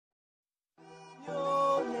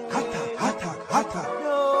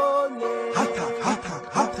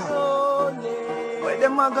Where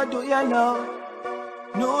them a go do ya now?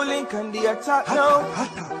 NEWLINK and the attack now.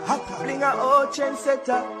 Bring a old chain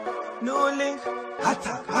setter. NEWLINK.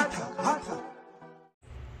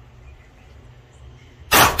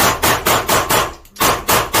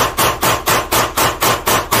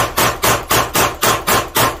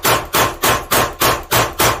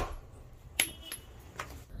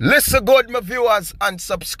 Listen good, my viewers and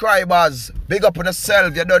subscribers. Big up on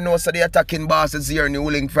yourself. You don't know, so the attacking boss is here.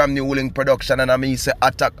 NEWLINK from NEWLINK Production. And I mean, say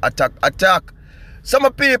attack.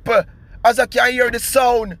 Some people, as I can hear the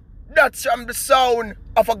sound, that's from the sound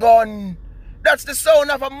of a gun. That's the sound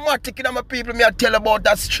of a matic in my people. Me I tell about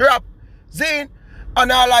that strap. Zine. And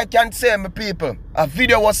all I can say, my people, a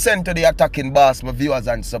video was sent to the attacking boss, my viewers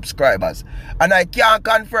and subscribers. And I can't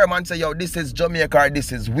confirm and say, yo, this is Jamaica or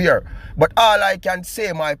this is where. But all I can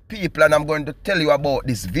say, my people, and I'm going to tell you about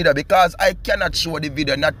this video because I cannot show the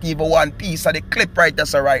video, not even one piece of the clip right there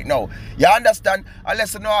so right now. You understand?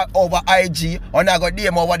 Unless you know over IG, or I got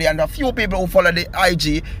DM over there, and a few people who follow the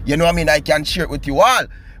IG, you know what I mean, I can share it with you all.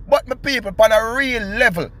 But my people, on a real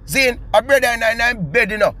level, Zine, a brother and I in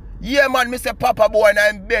bed, you know. Yeah, man, me say Papa boy and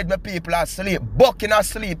I'm in bed, my people asleep. Bucking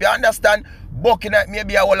asleep, you understand? Bucking at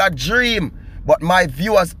maybe I will a dream. But my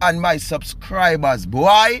viewers and my subscribers,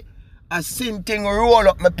 boy, I seen thing roll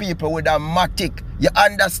up my people with a matic. You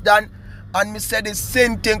understand? And me say the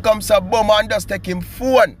same thing comes a bum and just take him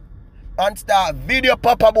phone. And start video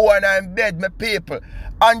Papa boy and I'm in bed, my people.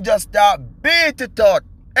 And just start beat it out.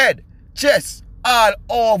 Head, chest, all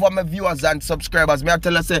over my viewers and subscribers. Me I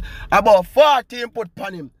tell you say about 14 put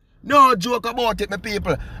on him. No joke about it, my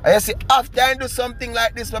people. And you see, after I do something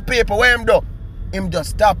like this, my people, what him do? Him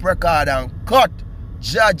just stop record and cut.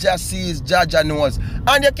 Jaja sees, Jaja knows.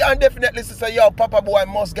 And you can definitely say, yo, Papa boy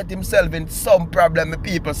must get himself in some problem, my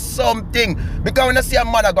people. Something. Because when I see a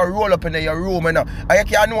man I go roll up in your room, you know, and you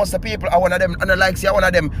can know some people, I one of them, and I like see one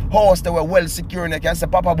of them house that were well secure, and you can say,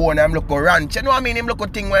 Papa boy, and I'm look a ranch. You know what I mean? Him look a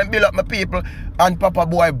thing when build up my people, and Papa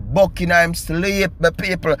boy bucking, I'm sleep, my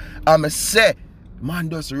people. And I say, man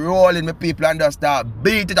just rolling my people and just start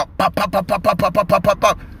beat it up. Pop.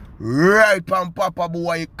 Right from Papa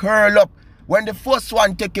boy curl up. When the first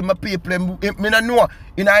one take him, my people, him don't know.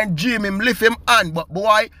 In a dream him lift him hand. But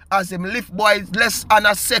boy, as him lift boy less than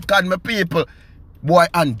a second, my people. Boy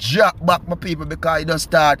and jack back my people because he just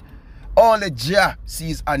start. Only Jah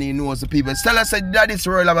sees and he knows the people. Tell us that this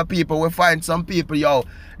world of my people, we find some people, yo,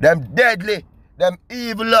 them deadly, them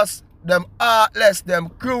evilous, them heartless, them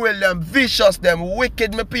cruel, them vicious, them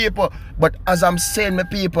wicked, my people. But as I'm saying, my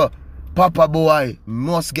people, Papa boy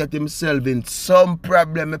must get himself in some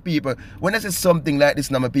problem, my people. When I say something like this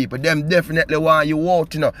now, my people, them definitely want you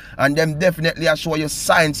out, you know, and them definitely show you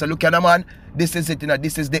signs. So look at the man, this is it, you know,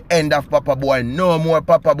 this is the end of Papa boy. No more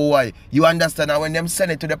Papa boy. You understand? And when them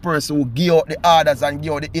send it to the person who give out the orders and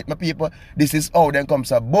give out the hit, my people, this is how then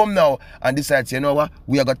comes a boom now and decides, you know what,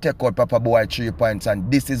 we are going to take out Papa boy 3 points,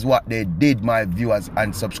 and this is what they did, my viewers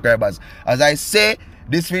and subscribers. As I say,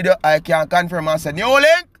 this video I can confirm and say,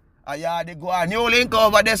 NEWLINK. Yeah, they go on. NEWLINK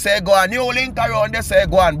over there say go on. NEWLINK around there say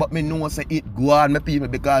go on. But me know say it go on, my people,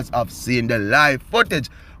 because I've seen the live footage.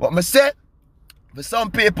 What me say, for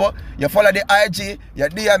some people, you follow the IG, you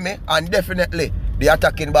DM me, and definitely the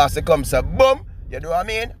attacking boss comes a boom, you know what I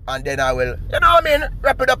mean? And then I will, you know what I mean,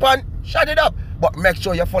 wrap it up and shut it up. But make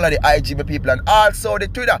sure you follow the IG, my people, and also the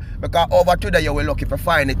Twitter, because over Twitter you will look if you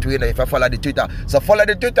find it, Twitter, if you follow the Twitter. So follow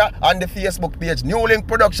the Twitter and the Facebook page, NEWLINK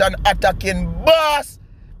Production Attacking Boss.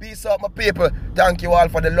 Peace out, my people. Thank you all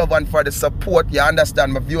for the love and for the support. You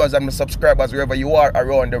understand, my viewers and my subscribers wherever you are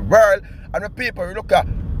around the world. And my people, look at,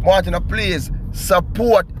 wanting to please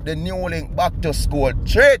support the NEWLINK back to school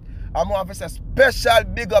treat. I'm going to say special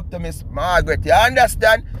big up to Miss Margaret. You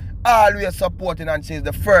understand? Always supporting, and she's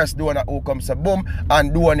the first donor who comes to boom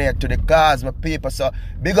and donate to the cause, my people. So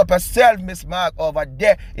big up yourself, Miss Mark, over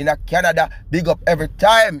there in Canada. Big up every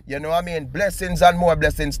time, you know what I mean? Blessings and more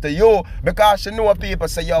blessings to you, because you know people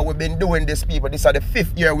say, yo, we've been doing this, people. This is the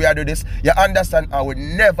 5th year we are doing this. You understand? I would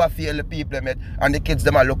never fail the people, mate. And the kids,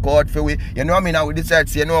 them, I look out for we. You know what I mean? I would decide,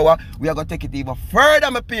 say, you know what? We are going to take it even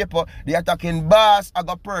further, my people. The attacking boss, I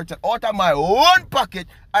got purchased out of my own pocket.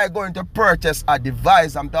 I'm going to purchase a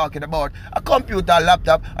device. I'm talking about a computer,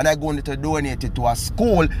 laptop, and I'm going to donate it to a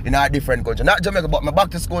school in a different country. Not Jamaica, but my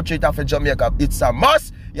back to school treat for Jamaica. It's a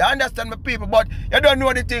must. You understand, my people? But you don't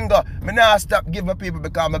know the thing, though. I now stop giving people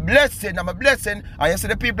because I'm a blessing. I'm a blessing. And you see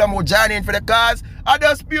the people who join in for the cause, I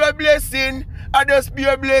just be a blessing. I just be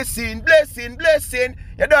a blessing. Blessing.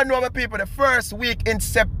 You don't know, my people, the first week in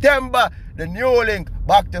September, the NEWLINK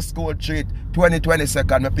back to school treat 2022,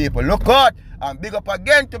 my people. Look out and big up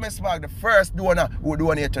again to Miss Mark, the first donor who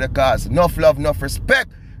donate to the cause. Enough love, enough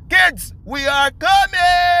respect. Kids, we are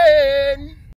coming!